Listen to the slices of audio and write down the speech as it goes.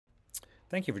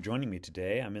Thank you for joining me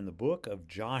today. I'm in the book of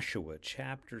Joshua,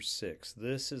 chapter 6.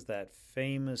 This is that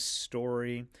famous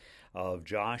story of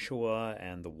Joshua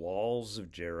and the walls of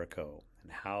Jericho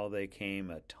and how they came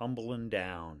a-tumblin'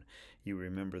 down. You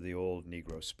remember the old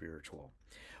Negro spiritual.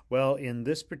 Well, in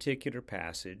this particular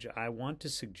passage, I want to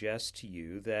suggest to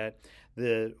you that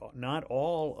not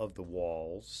all of the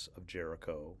walls of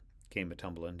Jericho came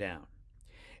a-tumbling down.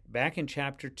 Back in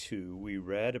chapter 2, we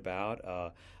read about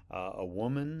a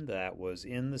woman that was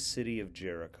in the city of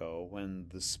Jericho when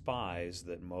the spies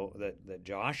that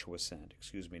Joshua sent,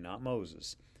 excuse me, not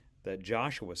Moses, that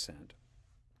Joshua sent,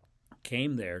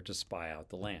 came there to spy out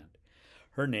the land.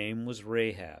 Her name was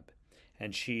Rahab,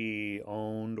 and she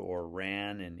owned or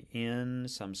ran an inn,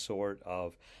 some sort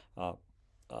of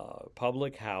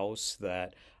public house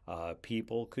that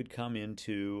people could come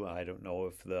into. I don't know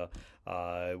if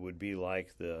it would be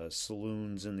like the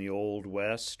saloons in the Old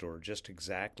West or just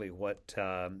exactly what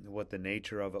the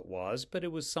nature of it was, but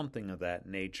it was something of that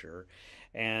nature.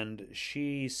 And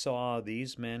she saw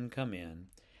these men come in,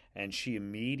 and she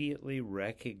immediately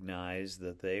recognized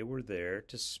that they were there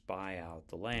to spy out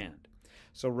the land.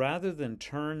 So rather than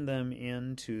turn them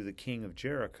into the king of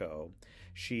Jericho,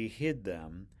 she hid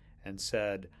them and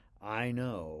said, I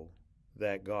know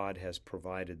that God has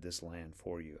provided this land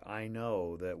for you. I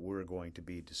know that we're going to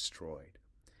be destroyed.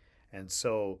 And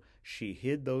so she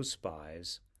hid those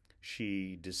spies.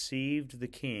 She deceived the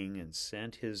king and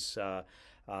sent his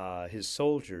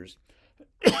soldiers,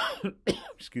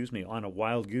 excuse me, on a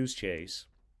wild goose chase.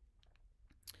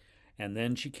 And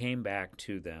then she came back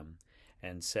to them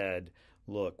and said,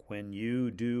 look, when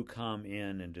you do come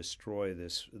in and destroy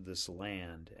this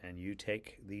land, and you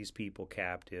take these people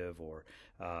captive or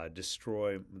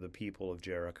destroy the people of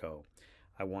Jericho,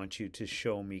 I want you to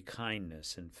show me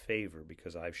kindness and favor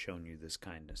because I've shown you this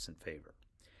kindness and favor.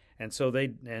 And so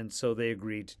they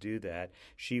agreed to do that.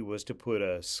 She was to put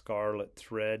a scarlet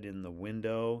thread in the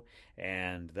window,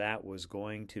 and that was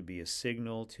going to be a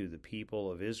signal to the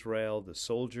people of Israel, the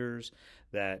soldiers,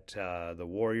 that the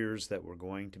warriors that were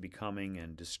going to be coming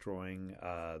and destroying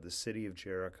the city of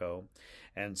Jericho.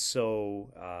 And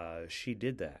so she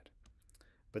did that.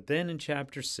 But then in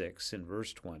chapter 6, in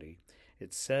verse 20,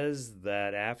 it says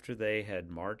that after they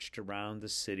had marched around the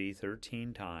city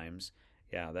 13 times,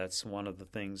 yeah, that's one of the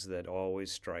things that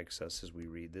always strikes us as we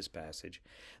read this passage.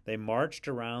 They marched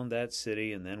around that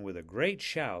city, and then with a great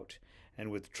shout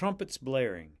and with trumpets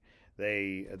blaring,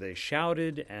 they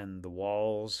shouted, and the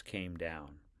walls came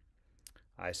down.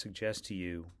 I suggest to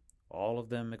you, all of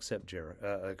them except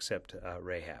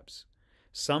Rahab's.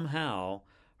 Somehow,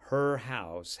 her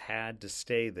house had to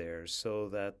stay there so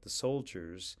that the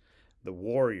soldiers, the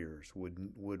warriors,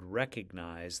 would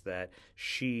recognize that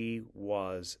she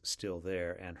was still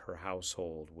there and her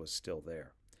household was still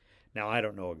there. Now, I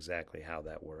don't know exactly how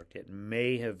that worked. It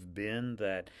may have been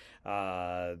that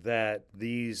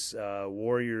these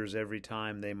warriors, every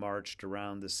time they marched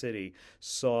around the city,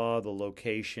 saw the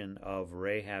location of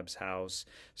Rahab's house,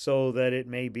 so that it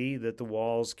may be that the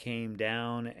walls came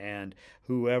down, and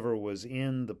whoever was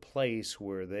in the place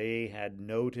where they had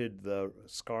noted the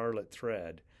scarlet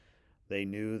thread, they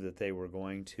knew that they were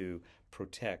going to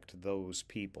protect those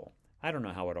people. I don't know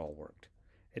how it all worked.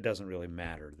 It doesn't really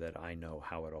matter that I know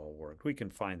how it all worked. We can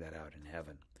find that out in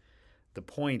heaven. The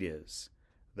point is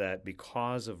that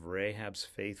because of Rahab's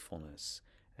faithfulness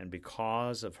and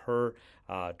because of her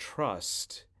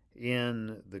trust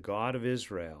in the God of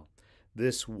Israel,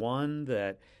 this one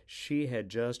that she had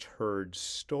just heard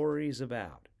stories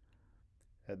about,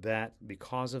 that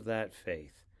because of that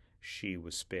faith, she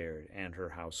was spared, and her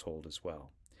household as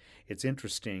well. It's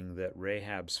interesting that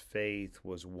Rahab's faith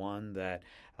was one that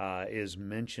is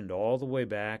mentioned all the way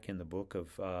back in the book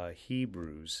of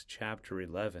Hebrews, chapter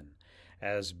 11,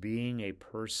 as being a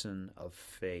person of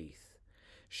faith.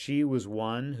 She was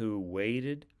one who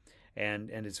waited, and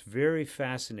it's very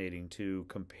fascinating to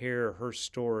compare her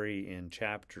story in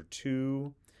chapter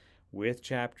 2 with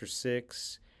chapter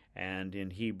 6 and in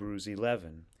Hebrews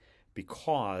 11.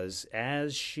 Because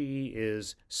as she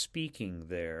is speaking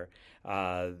there,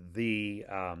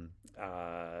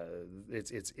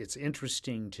 it's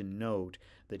interesting to note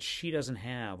that she doesn't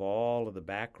have all of the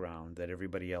background that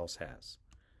everybody else has.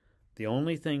 The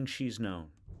only thing she's known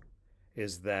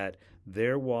is that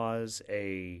there was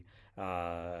an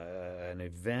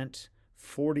event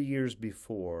 40 years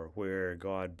before where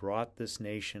God brought this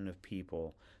nation of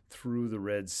people through the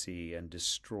Red Sea and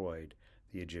destroyed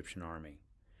the Egyptian army.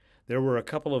 There were a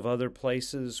couple of other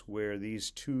places where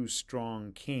these two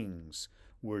strong kings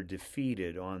were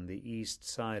defeated on the east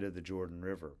side of the Jordan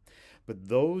River. But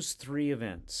those three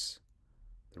events,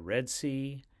 the Red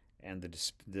Sea and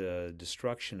the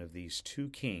destruction of these two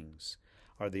kings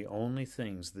are the only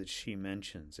things that she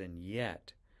mentions, and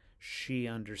yet she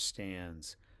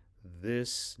understands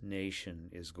this nation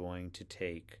is going to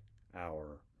take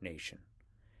our nation.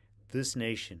 This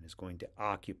nation is going to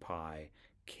occupy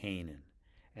Canaan,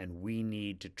 and we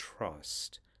need to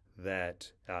trust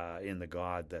that in the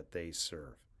God that they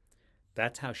serve.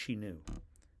 That's how she knew,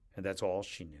 and that's all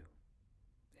she knew,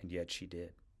 and yet she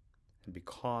did. And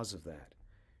because of that,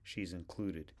 she's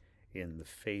included in the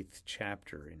faith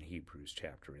chapter in Hebrews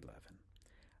chapter 11.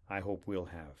 I hope we'll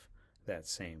have that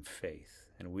same faith,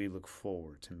 and we look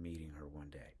forward to meeting her one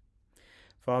day.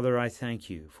 Father, I thank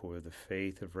you for the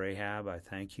faith of Rahab. I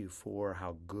thank you for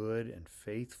how good and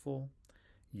faithful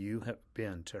you have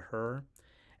been to her,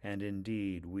 and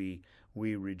indeed we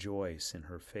rejoice in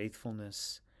her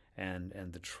faithfulness and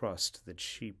the trust that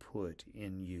she put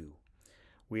in you.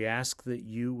 We ask that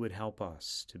you would help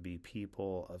us to be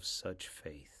people of such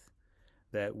faith,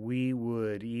 that we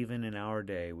would, even in our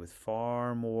day, with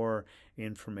far more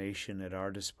information at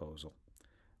our disposal,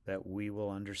 that we will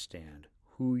understand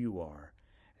who you are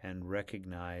and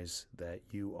recognize that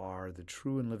you are the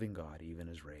true and living God, even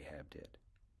as Rahab did.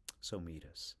 So meet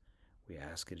us. We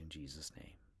ask it in Jesus'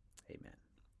 name. Amen.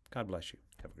 God bless you.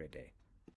 Have a great day.